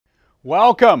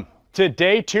Welcome to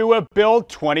day 2 of Build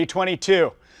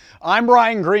 2022. I'm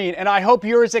Ryan Green, and I hope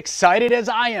you're as excited as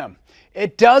I am.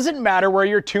 It doesn't matter where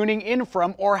you're tuning in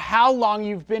from or how long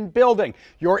you've been building.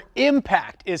 Your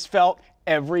impact is felt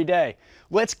every day.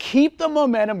 Let's keep the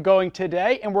momentum going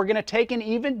today, and we're going to take an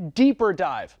even deeper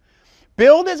dive.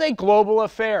 Build is a global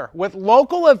affair with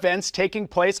local events taking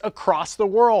place across the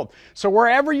world. So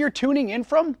wherever you're tuning in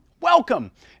from,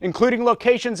 welcome, including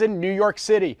locations in New York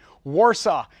City,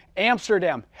 Warsaw,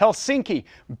 Amsterdam, Helsinki,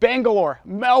 Bangalore,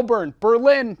 Melbourne,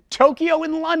 Berlin, Tokyo,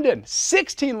 and London.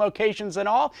 16 locations in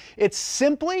all. It's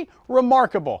simply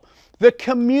remarkable. The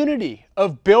community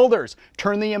of builders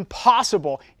turn the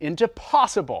impossible into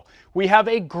possible. We have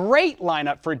a great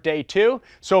lineup for day 2,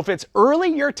 so if it's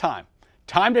early your time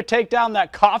to take down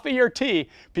that coffee or tea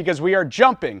because we are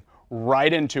jumping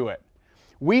right into it.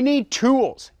 We need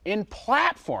tools and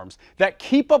platforms that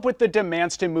keep up with the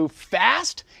demands to move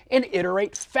fast and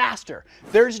iterate faster.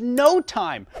 There's no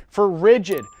time for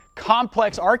rigid,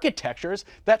 complex architectures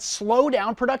that slow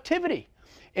down productivity.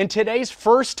 In today's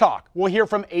first talk, we'll hear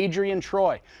from Adrien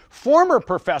Treuille, former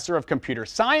professor of computer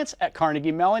science at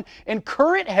Carnegie Mellon and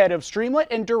current head of Streamlit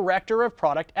and director of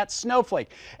product at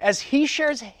Snowflake, as he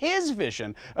shares his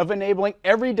vision of enabling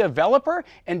every developer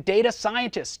and data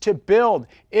scientist to build,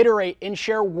 iterate, and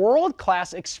share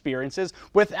world-class experiences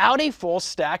without a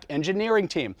full-stack engineering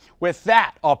team. With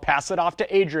that, I'll pass it off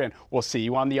to Adrien. We'll see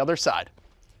you on the other side.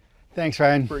 Thanks,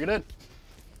 Ryan. Bring it in.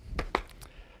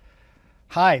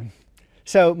 Hi.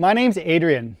 So my name's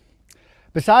Adrien.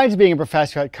 Besides being a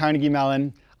professor at Carnegie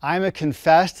Mellon, I'm a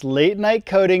confessed late-night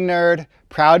coding nerd,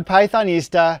 proud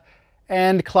Pythonista,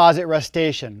 and closet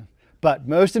Rustacean. But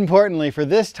most importantly for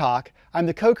this talk, I'm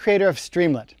the co-creator of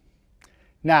Streamlit.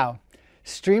 Now,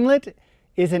 Streamlit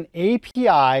is an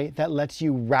API that lets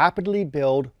you rapidly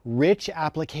build rich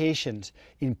applications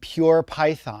in pure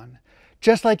Python,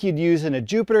 just like you'd use in a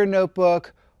Jupyter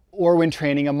notebook or when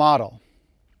training a model.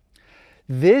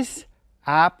 This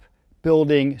app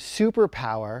building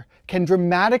superpower can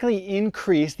dramatically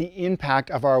increase the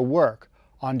impact of our work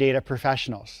on data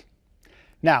professionals.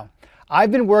 Now,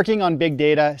 I've been working on big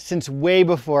data since way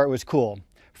before it was cool.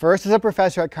 First as a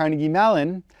professor at Carnegie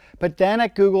Mellon, but then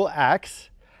at Google X,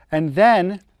 and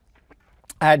then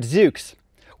at Zoox,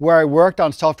 where I worked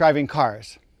on self-driving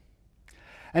cars.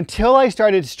 Until I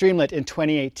started Streamlit in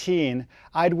 2018,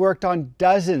 I'd worked on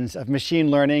dozens of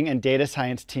machine learning and data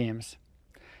science teams.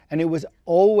 And it was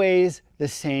always the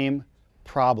same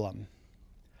problem.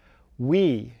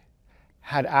 We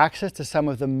had access to some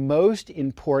of the most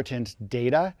important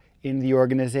data in the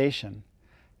organization.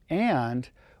 And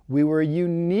we were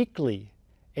uniquely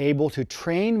able to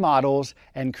train models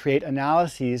and create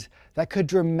analyses that could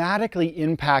dramatically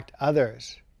impact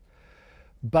others.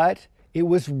 But it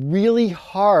was really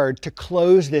hard to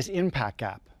close this impact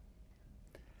gap.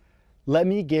 Let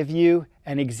me give you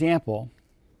an example.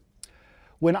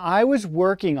 When I was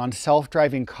working on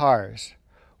self-driving cars,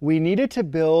 we needed to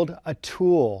build a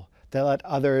tool that let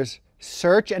others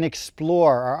search and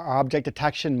explore our object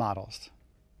detection models.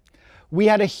 We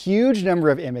had a huge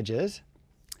number of images,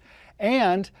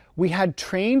 and we had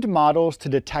trained models to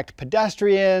detect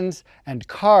pedestrians and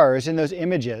cars in those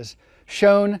images,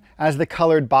 shown as the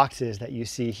colored boxes that you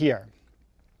see here.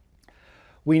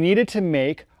 We needed to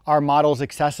make our models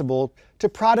accessible to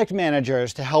product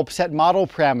managers to help set model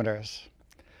parameters.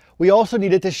 We also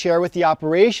needed to share with the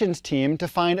operations team to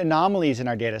find anomalies in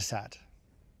our data set.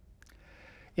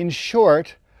 In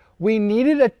short, we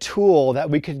needed a tool that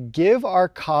we could give our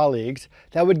colleagues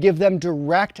that would give them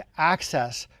direct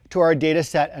access to our data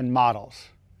set and models.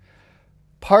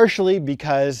 Partially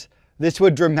because this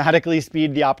would dramatically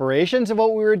speed the operations of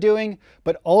what we were doing,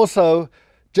 but also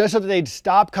just so that they'd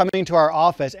stop coming to our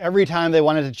office every time they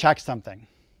wanted to check something.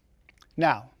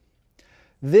 Now,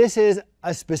 this is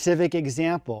a specific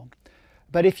example,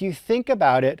 but if you think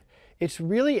about it, it's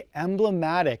really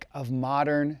emblematic of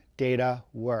modern data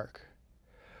work.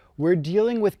 We're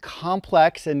dealing with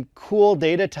complex and cool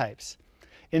data types.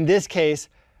 In this case,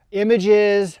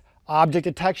 images, object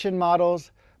detection models,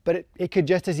 but it could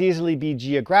just as easily be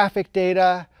geographic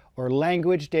data or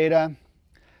language data.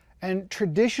 And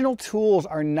traditional tools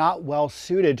are not well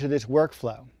suited to this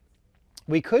workflow.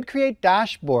 We could create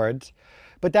dashboards,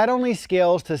 but that only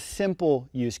scales to simple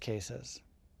use cases.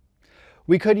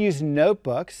 We could use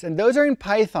notebooks, and those are in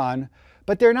Python,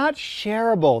 but they're not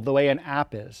shareable the way an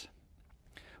app is.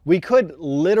 We could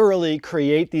literally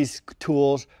create these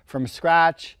tools from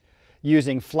scratch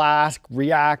using Flask,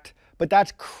 React, but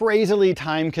that's crazily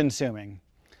time-consuming.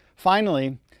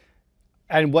 Finally,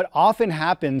 and what often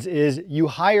happens is you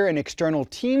hire an external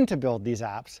team to build these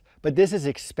apps, but this is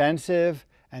expensive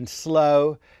and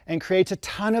slow and creates a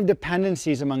ton of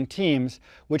dependencies among teams,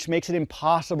 which makes it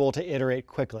impossible to iterate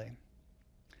quickly.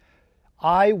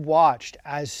 I watched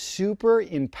as super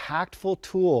impactful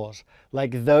tools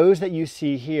like those that you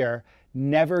see here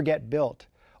never get built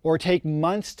or take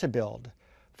months to build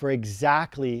for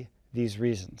exactly these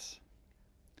reasons.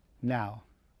 Now,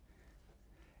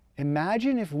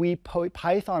 imagine if we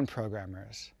Python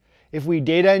programmers, if we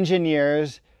data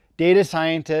engineers, data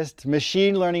scientists,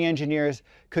 machine learning engineers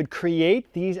could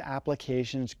create these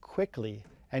applications quickly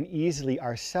and easily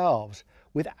ourselves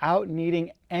without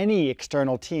needing any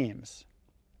external teams.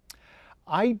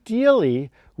 Ideally,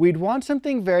 we'd want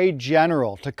something very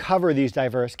general to cover these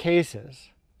diverse cases.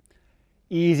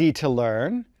 Easy to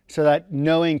learn, so that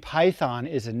knowing Python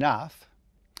is enough,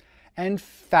 and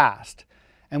fast.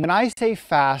 And when I say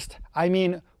fast, I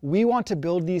mean we want to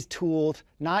build these tools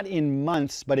not in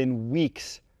months, but in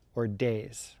weeks or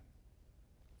days.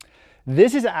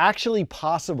 This is actually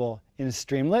possible in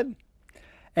Streamlit,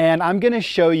 and I'm going to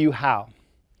show you how.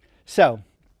 So,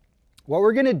 what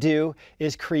we're going to do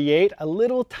is create a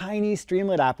little tiny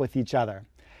Streamlit app with each other.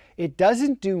 It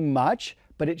doesn't do much,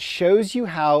 but it shows you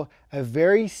how a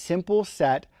very simple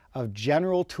set of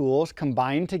general tools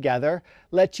combined together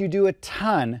lets you do a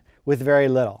ton with very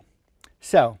little.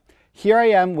 So here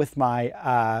I am with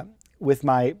my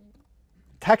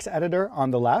text editor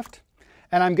on the left,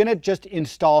 and I'm going to just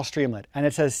install Streamlit. And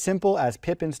it's as simple as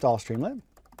pip install Streamlit.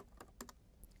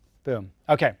 Boom.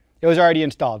 OK, it was already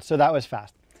installed, so that was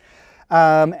fast.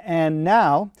 And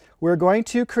now we're going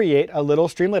to create a little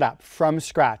Streamlit app from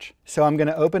scratch. So I'm going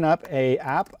to open up an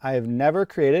app I've never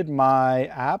created, my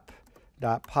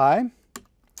app.py.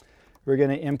 We're going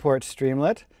to import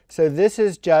Streamlit. So this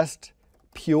is just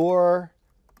pure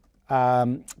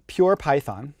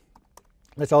Python.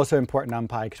 Let's also import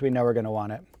NumPy because we know we're going to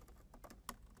want it.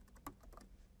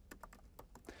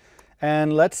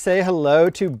 And let's say hello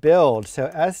to build. So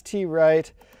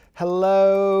stright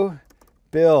hello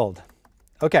build.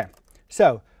 OK,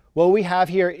 so what we have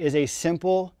here is a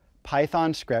simple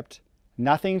Python script,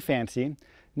 nothing fancy.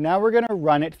 Now we're going to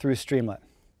run it through Streamlit.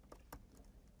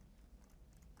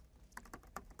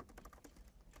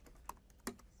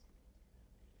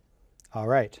 All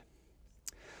right.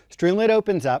 Streamlit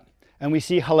opens up, and we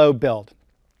see hello build.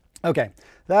 OK,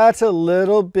 that's a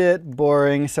little bit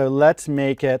boring, so let's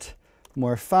make it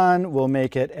more fun. We'll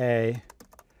make it a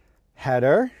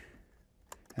header,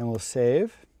 and we'll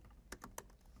save.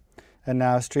 And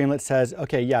now Streamlit says,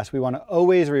 OK, yes, we want to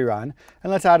always rerun.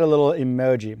 And let's add a little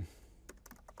emoji.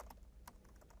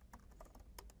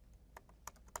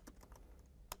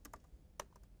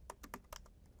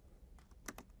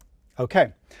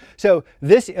 OK, so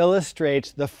this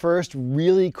illustrates the first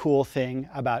really cool thing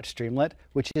about Streamlit,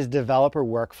 which is developer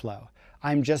workflow.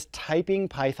 I'm just typing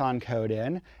Python code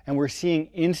in, and we're seeing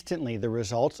instantly the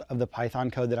results of the Python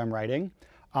code that I'm writing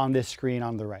on this screen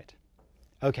on the right.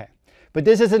 OK, but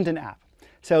this isn't an app.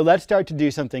 So let's start to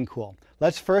do something cool.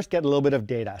 Let's first get a little bit of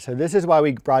data. So this is why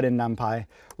we brought in NumPy.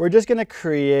 We're just going to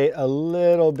create a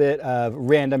little bit of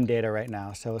random data right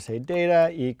now. So we'll say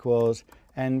data equals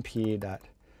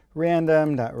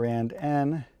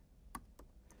np.random.randn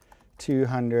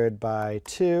 200 by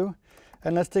 2.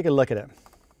 And let's take a look at it.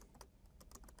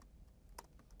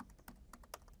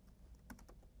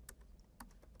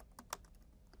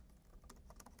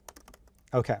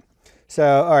 OK.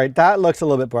 So, all right, that looks a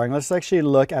little bit boring. Let's actually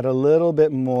look at a little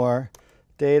bit more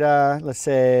data. Let's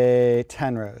say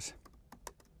 10 rows.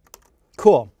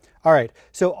 Cool. All right.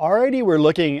 So already we're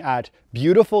looking at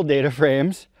beautiful data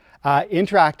frames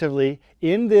interactively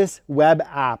in this web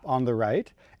app on the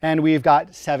right. And we've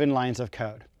got 7 lines of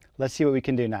code. Let's see what we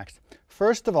can do next.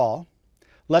 First of all,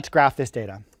 let's graph this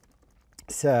data.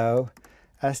 So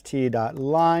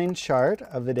st.line chart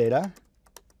of the data.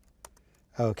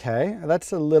 OK,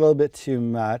 that's a little bit too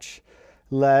much.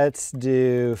 Let's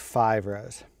do 5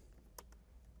 rows.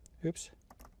 Oops.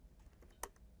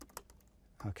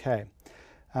 OK,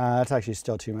 that's actually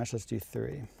still too much. Let's do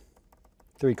 3.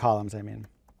 3 columns, I mean.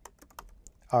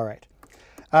 All right.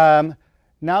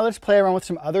 Now let's play around with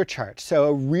some other charts. So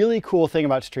a really cool thing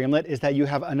about Streamlit is that you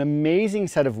have an amazing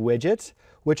set of widgets,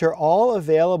 which are all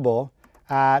available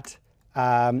at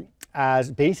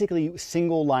as basically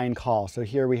single line calls. So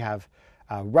here we have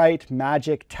write,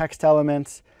 magic, text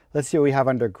elements. Let's see what we have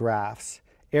under graphs.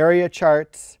 Area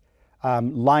charts,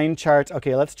 line charts.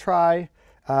 OK, let's try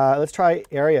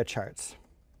area charts.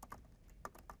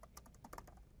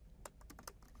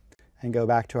 And go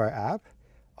back to our app.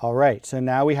 All right, so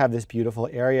now we have this beautiful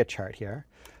area chart here.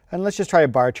 And let's just try a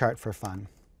bar chart for fun.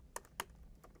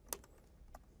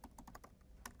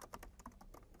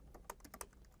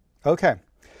 OK,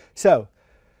 So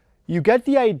you get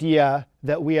the idea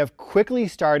that we have quickly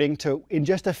starting to, in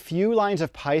just a few lines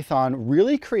of Python,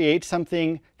 really create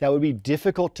something that would be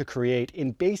difficult to create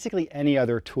in basically any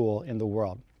other tool in the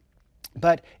world.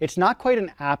 But it's not quite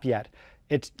an app yet.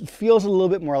 It feels a little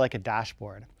bit more like a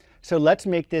dashboard. So let's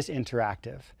make this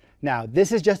interactive. Now,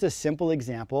 this is just a simple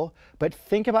example, but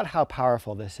think about how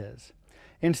powerful this is.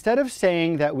 Instead of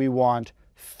saying that we want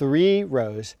 3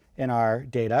 rows in our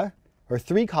data, or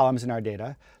 3 columns in our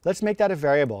data, let's make that a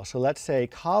variable. So let's say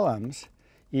columns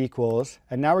equals,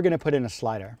 and now we're going to put in a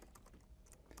slider.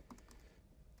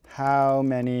 How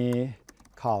many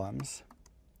columns?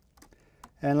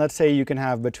 And let's say you can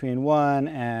have between 1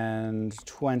 and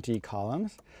 20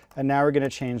 columns. And now we're going to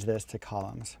change this to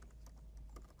columns.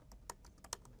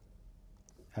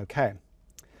 OK.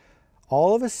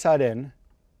 All of a sudden,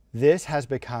 this has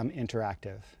become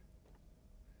interactive.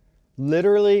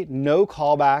 Literally no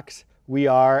callbacks. We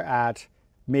are at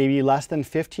maybe less than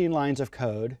 15 lines of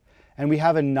code. And we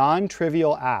have a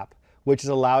non-trivial app, which is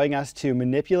allowing us to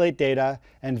manipulate data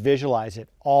and visualize it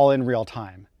all in real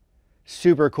time.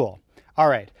 Super cool. All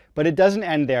right, but it doesn't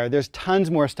end there. There's tons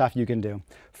more stuff you can do.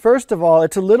 First of all,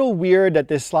 it's a little weird that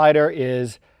this slider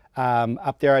is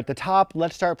up there at the top.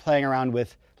 Let's start playing around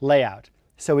with layout.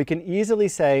 So we can easily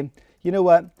say, you know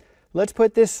what? Let's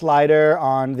put this slider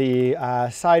on the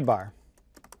sidebar.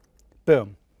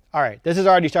 Boom. All right, this is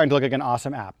already starting to look like an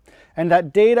awesome app. And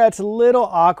that data, it's a little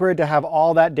awkward to have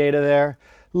all that data there.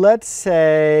 Let's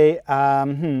say,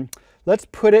 let's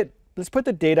put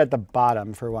the data at the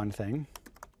bottom for one thing.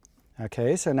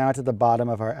 OK, so now it's at the bottom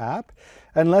of our app.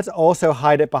 And let's also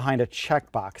hide it behind a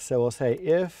checkbox. So we'll say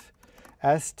if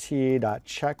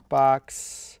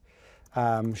st.checkbox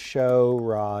show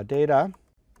raw data.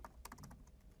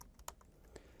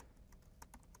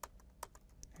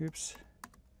 Oops.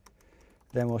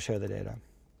 Then we'll show the data.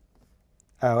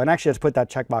 Oh, and actually, let's put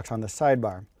that checkbox on the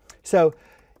sidebar. So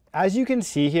as you can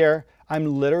see here,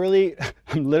 I'm literally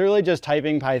just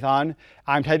typing Python.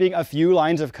 I'm typing a few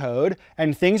lines of code,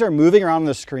 and things are moving around on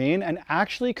the screen and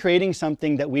actually creating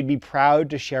something that we'd be proud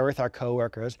to share with our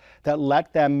coworkers that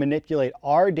let them manipulate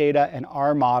our data and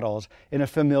our models in a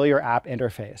familiar app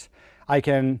interface. I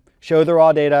can show the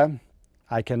raw data.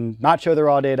 I can not show the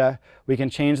raw data. We can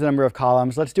change the number of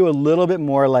columns. Let's do a little bit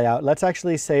more layout. Let's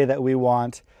actually say that we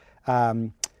want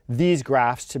these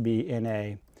graphs to be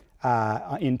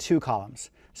in 2 columns.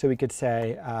 So we could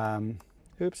say,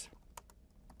 oops,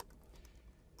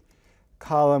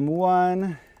 column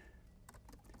 1,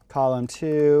 column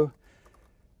 2.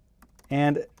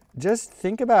 And just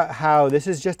think about how this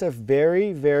is just a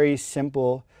very, very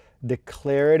simple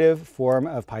declarative form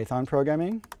of Python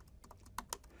programming.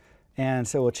 And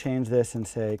so we'll change this and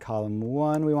say column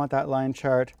 1, we want that line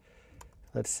chart.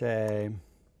 Let's say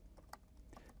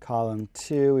column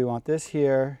 2, we want this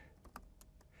here.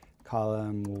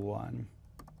 Column 1.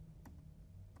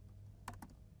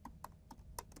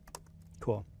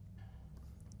 Cool.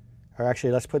 Or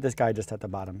actually, let's put this guy just at the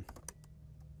bottom.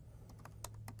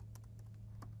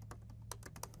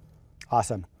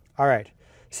 Awesome. All right.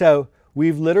 So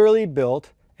we've literally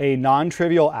built a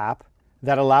non-trivial app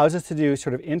that allows us to do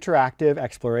sort of interactive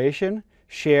exploration,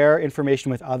 share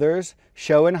information with others,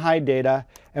 show and hide data,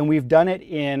 and we've done it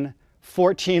in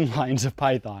 14 lines of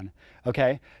Python.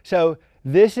 Okay? So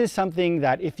this is something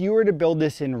that if you were to build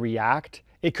this in React,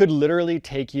 it could literally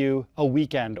take you a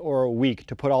weekend or a week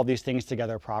to put all these things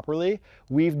together properly.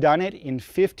 We've done it in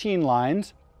 15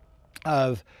 lines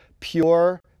of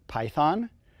pure Python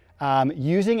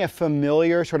using a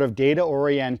familiar sort of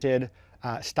data-oriented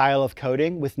style of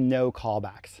coding with no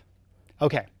callbacks.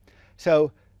 OK,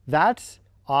 so that's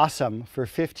awesome for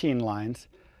 15 lines.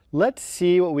 Let's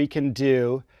see what we can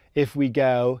do if we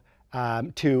go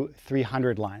to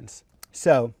 300 lines.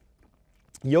 So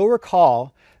you'll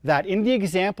recall that in the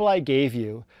example I gave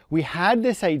you, we had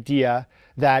this idea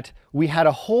that we had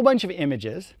a whole bunch of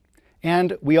images,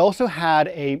 and we also had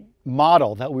a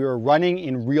model that we were running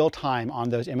in real time on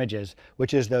those images,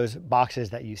 which is those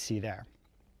boxes that you see there.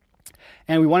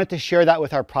 And we wanted to share that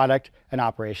with our product and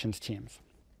operations teams.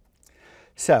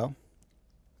 So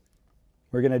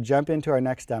we're going to jump into our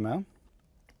next demo.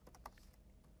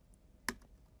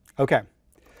 OK.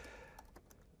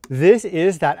 This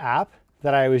is that app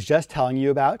that I was just telling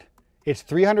you about. It's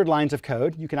 300 lines of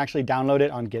code. You can actually download it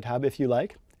on GitHub if you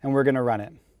like, and we're going to run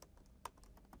it.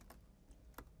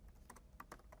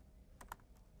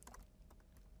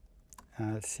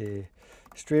 Let's see.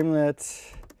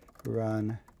 Streamlit,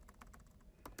 run.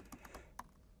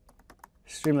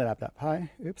 Streamlit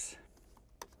app.py. Oops.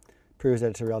 Proves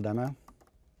that it's a real demo.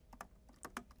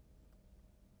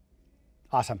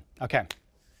 Awesome. OK.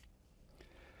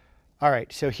 All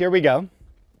right, so here we go.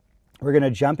 We're going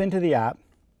to jump into the app.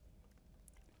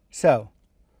 So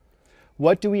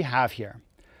what do we have here?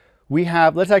 We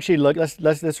have, let's actually look,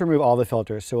 let's remove all the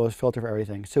filters. So we'll filter for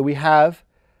everything. So we have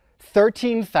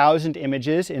 13,000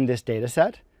 images in this data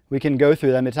set. We can go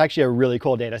through them. It's actually a really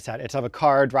cool data set. It's of a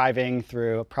car driving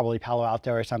through probably Palo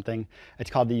Alto or something. It's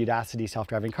called the Udacity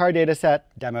self-driving car data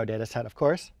set, demo data set, of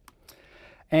course.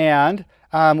 And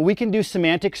we can do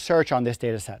semantic search on this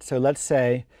data set. So let's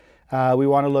say we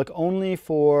want to look only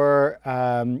for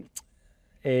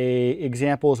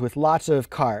examples with lots of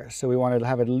cars. So we want to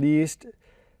have at least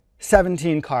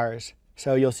 17 cars.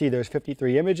 So you'll see there's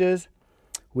 53 images.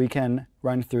 We can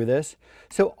run through this.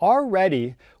 So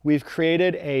already we've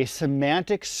created a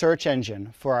semantic search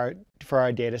engine for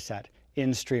our data set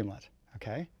in Streamlit.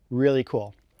 Okay, really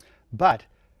cool. But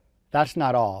that's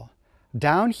not all.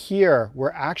 Down here,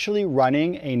 we're actually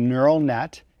running a neural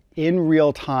net in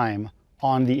real time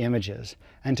on the images.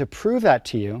 And to prove that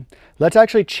to you, let's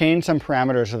actually change some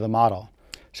parameters of the model.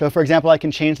 So for example, I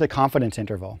can change the confidence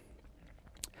interval.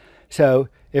 So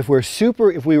if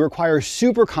we require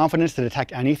super confidence to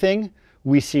detect anything,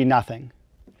 we see nothing.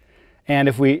 And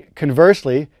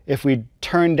conversely, if we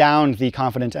turn down the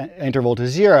confidence interval to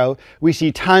 0, we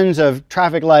see tons of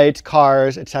traffic lights,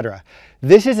 cars, etc.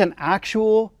 This is an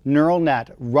actual neural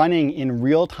net running in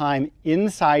real time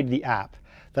inside the app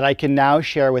that I can now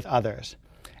share with others.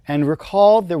 And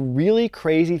recall, the really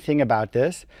crazy thing about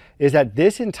this is that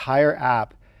this entire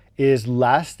app is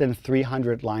less than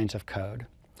 300 lines of code.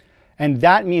 And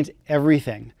that means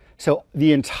everything. So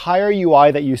the entire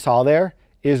UI that you saw there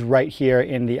is right here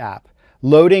in the app.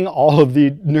 Loading all of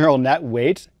the neural net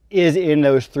weights is in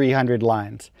those 300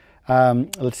 lines.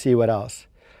 Let's see what else.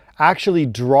 Actually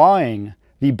drawing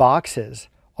the boxes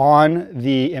on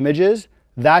the images,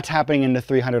 that's happening in the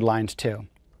 300 lines too.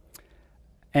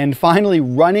 And finally,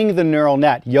 running the neural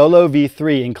net, YOLO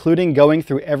v3, including going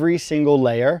through every single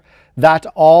layer, that's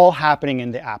all happening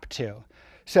in the app too.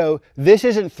 So this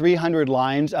isn't 300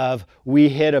 lines of we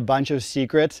hid a bunch of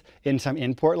secrets in some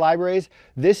import libraries.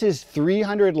 This is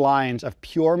 300 lines of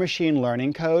pure machine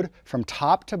learning code from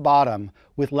top to bottom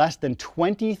with less than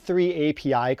 23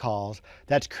 API calls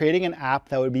that's creating an app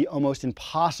that would be almost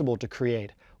impossible to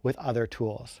create with other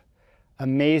tools.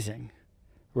 Amazing,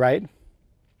 right?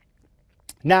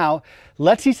 Now,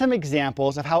 let's see some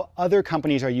examples of how other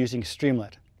companies are using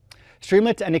Streamlit.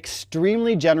 Streamlit's an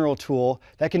extremely general tool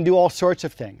that can do all sorts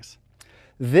of things.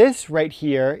 This right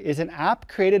here is an app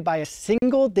created by a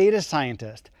single data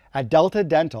scientist at Delta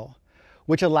Dental,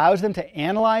 which allows them to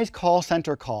analyze call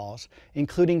center calls,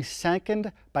 including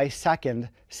second-by-second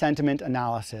sentiment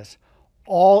analysis,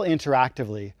 all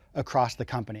interactively across the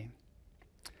company.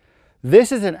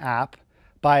 This is an app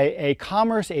by a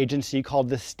commerce agency called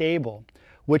The Stable,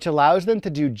 which allows them to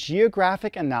do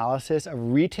geographic analysis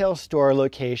of retail store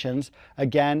locations,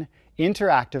 again,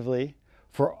 interactively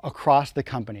across the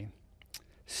company.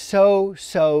 So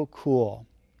cool.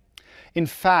 In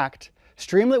fact,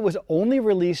 Streamlit was only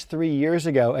released 3 years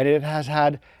ago, and it has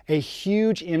had a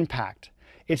huge impact.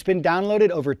 It's been downloaded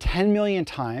over 10 million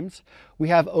times. We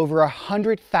have over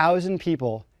 100,000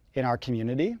 people in our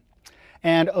community,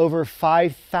 and over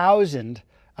 5,000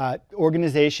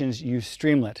 organizations use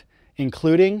Streamlit,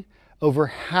 including over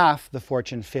half the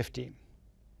Fortune 50.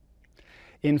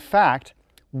 In fact,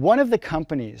 one of the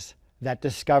companies that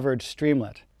discovered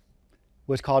Streamlit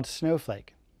was called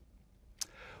Snowflake.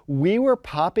 We were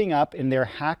popping up in their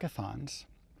hackathons.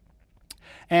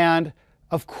 And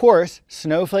of course,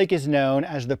 Snowflake is known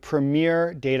as the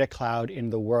premier data cloud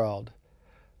in the world.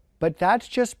 But that's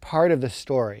just part of the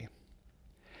story.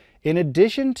 In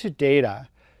addition to data,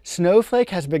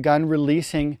 Snowflake has begun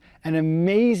releasing an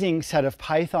amazing set of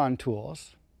Python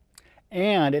tools,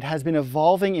 and it has been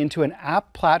evolving into an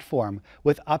app platform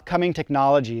with upcoming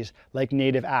technologies like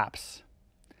native apps.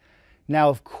 Now,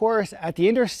 of course, at the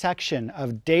intersection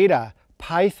of data,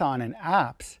 Python, and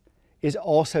apps is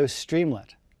also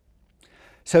Streamlit.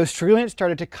 So Streamlit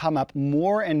started to come up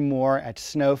more and more at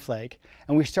Snowflake,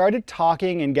 and we started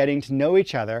talking and getting to know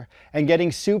each other and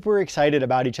getting super excited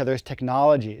about each other's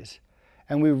technologies.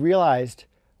 And we realized,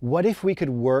 what if we could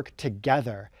work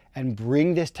together and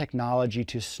bring this technology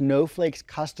to Snowflake's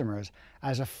customers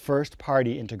as a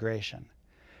first-party integration?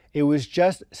 It was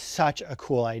just such a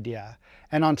cool idea.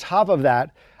 And on top of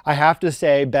that, I have to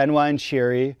say, Benoit and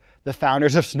Shiri, the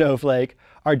founders of Snowflake,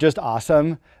 are just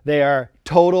awesome. They are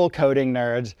total coding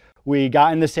nerds. We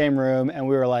got in the same room and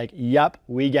we were like, yep,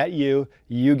 we get you,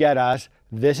 you get us.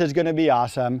 This is going to be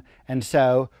awesome. And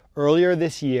so earlier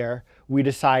this year, we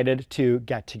decided to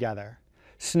get together.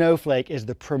 Snowflake is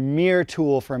the premier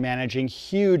tool for managing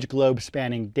huge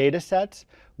globe-spanning data sets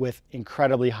with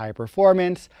incredibly high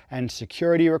performance and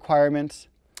security requirements.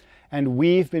 And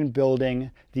we've been building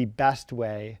the best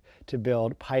way to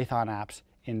build Python apps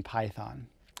in Python.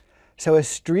 So a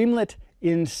Streamlit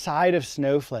inside of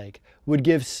Snowflake would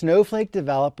give Snowflake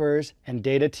developers and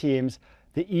data teams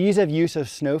the ease of use of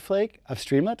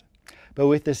Streamlit, but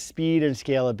with the speed and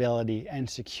scalability and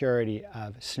security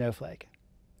of Snowflake.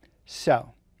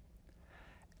 So,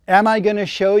 am I going to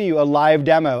show you a live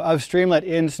demo of Streamlit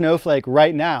in Snowflake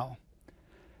right now?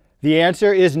 The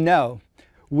answer is no.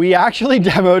 We actually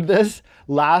demoed this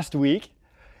last week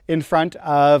in front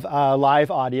of a live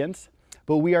audience,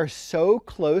 but we are so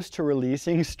close to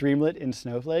releasing Streamlit in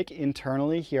Snowflake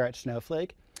internally here at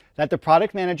Snowflake that the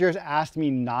product managers asked me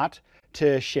not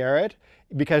to share it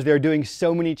because they're doing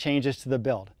so many changes to the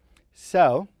build.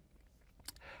 So,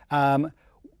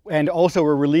 and also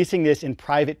we're releasing this in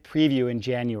private preview in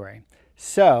January.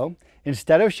 So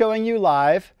instead of showing you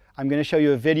live, I'm going to show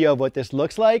you a video of what this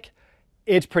looks like.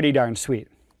 It's pretty darn sweet.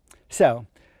 So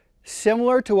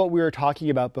similar to what we were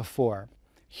talking about before,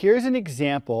 here's an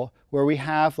example where we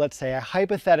have, let's say, a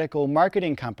hypothetical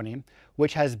marketing company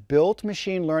which has built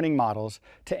machine learning models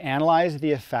to analyze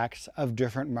the effects of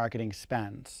different marketing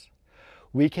spends.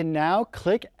 We can now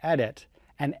click Edit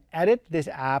and edit this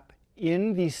app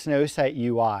in the Snowsite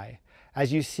UI.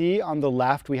 As you see on the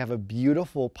left, we have a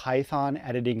beautiful Python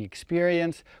editing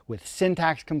experience with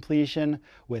syntax completion,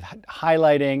 with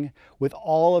highlighting, with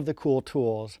all of the cool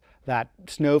tools that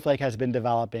Snowflake has been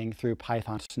developing through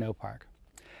Python Snowpark.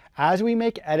 As we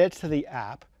make edits to the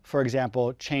app, for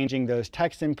example, changing those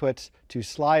text inputs to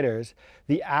sliders,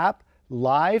 the app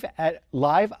live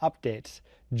updates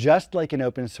just like an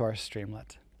open source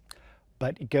Streamlit.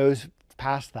 But it goes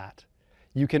past that.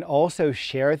 You can also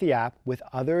share the app with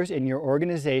others in your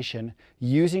organization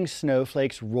using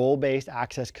Snowflake's role-based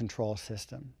access control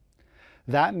system.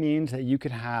 That means that you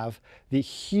could have the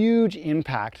huge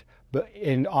impact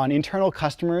on internal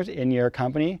customers in your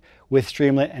company with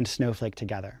Streamlit and Snowflake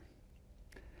together.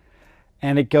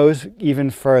 And it goes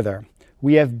even further.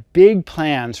 We have big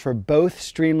plans for both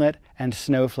Streamlit and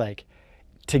Snowflake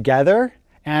together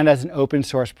and as an open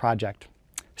source project.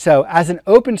 So as an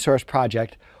open source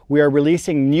project, we are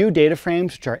releasing new data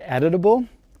frames which are editable.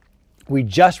 We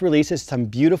just released some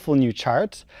beautiful new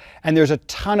charts, and there's a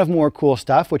ton of more cool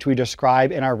stuff which we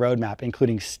describe in our roadmap,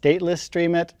 including stateless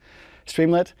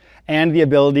Streamlit, and the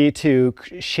ability to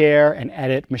share and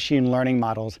edit machine learning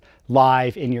models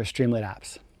live in your Streamlit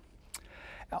apps.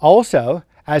 Also,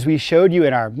 as we showed you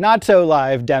in our not so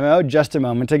live demo just a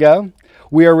moment ago,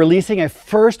 we are releasing a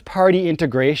first-party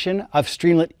integration of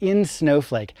Streamlit in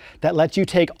Snowflake that lets you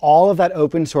take all of that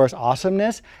open source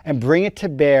awesomeness and bring it to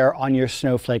bear on your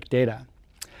Snowflake data.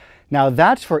 Now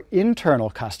that's for internal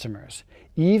customers.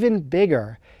 Even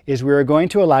bigger is we are going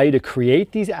to allow you to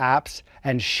create these apps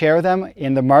and share them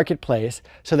in the marketplace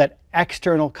so that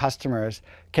external customers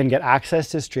can get access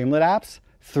to Streamlit apps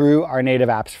through our native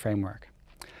apps framework.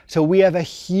 So we have a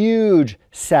huge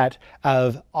set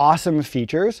of awesome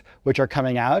features which are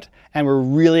coming out, and we're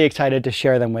really excited to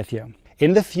share them with you.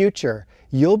 In the future,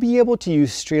 you'll be able to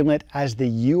use Streamlit as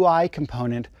the UI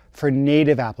component for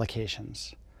native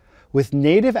applications. With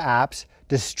native apps,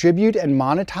 distribute and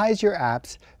monetize your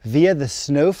apps via the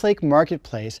Snowflake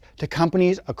Marketplace to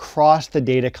companies across the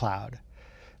data cloud.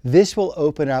 This will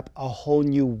open up a whole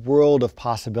new world of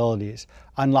possibilities,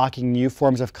 unlocking new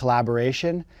forms of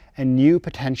collaboration and new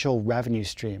potential revenue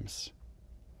streams.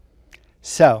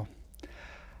 So,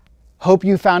 hope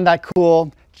you found that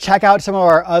cool. Check out some of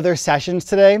our other sessions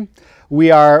today. We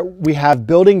have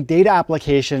building data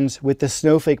applications with the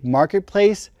Snowflake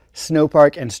Marketplace,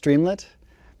 Snowpark, and Streamlit,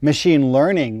 machine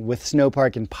learning with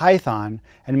Snowpark and Python,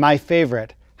 and my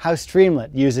favorite, how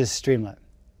Streamlit uses Streamlit.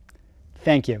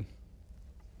 Thank you.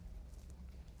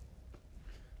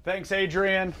 Thanks,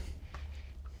 Adrien.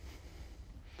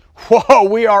 Whoa,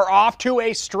 we are off to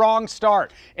a strong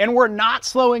start, and we're not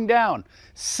slowing down.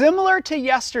 Similar to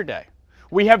yesterday,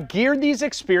 we have geared these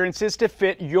experiences to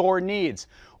fit your needs.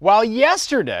 While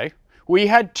yesterday, we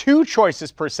had 2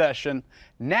 choices per session,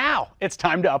 now it's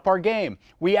time to up our game.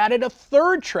 We added a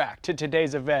 3rd track to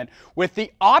today's event with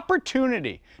the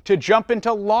opportunity to jump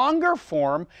into longer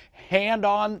form,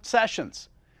 hand-on sessions.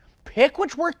 Pick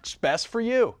which works best for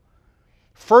you.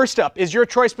 First up is your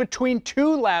choice between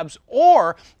 2 labs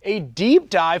or a deep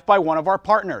dive by one of our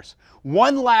partners.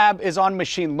 One lab is on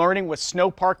machine learning with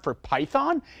Snowpark for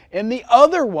Python, and the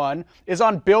other one is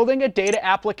on building a data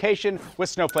application with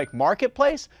Snowflake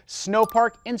Marketplace,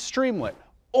 Snowpark, and Streamlit,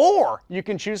 Or you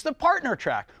can choose the partner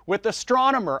track with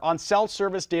Astronomer on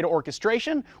self-service data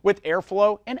orchestration with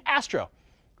Airflow and Astro.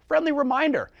 Friendly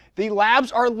reminder, the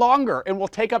labs are longer and will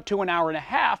take up to an hour and a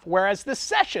half, whereas the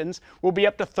sessions will be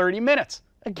up to 30 minutes.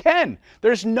 Again,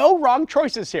 there's no wrong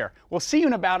choices here. We'll see you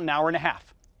in about an hour and a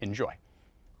half. Enjoy.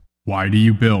 Why do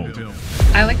you build?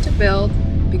 I like to build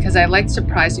because I like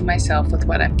surprising myself with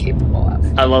what I'm capable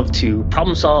of. I love to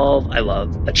problem solve. I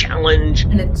love a challenge.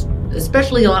 And it's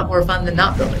especially a lot more fun than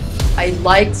not building. I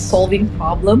like solving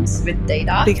problems with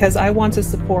data because I want to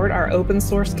support our open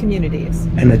source communities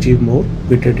and achieve more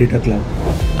with the data cloud.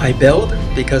 I build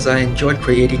because I enjoy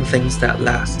creating things that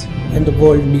last. And the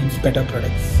world needs better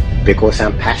products. Because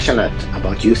I'm passionate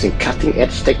about using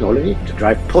cutting-edge technology to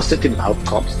drive positive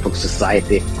outcomes for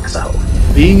society as a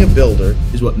whole. Being a builder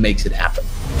is what makes it happen.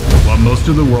 What most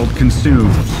of the world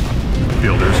consumes,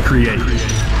 builders create.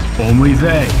 Only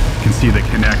they can see the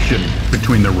connection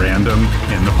between the random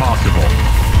and the possible.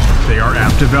 They are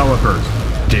app developers,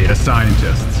 data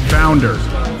scientists, founders,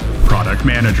 product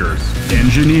managers,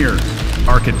 engineers,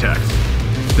 architects.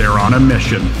 They're on a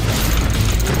mission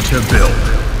to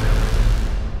build.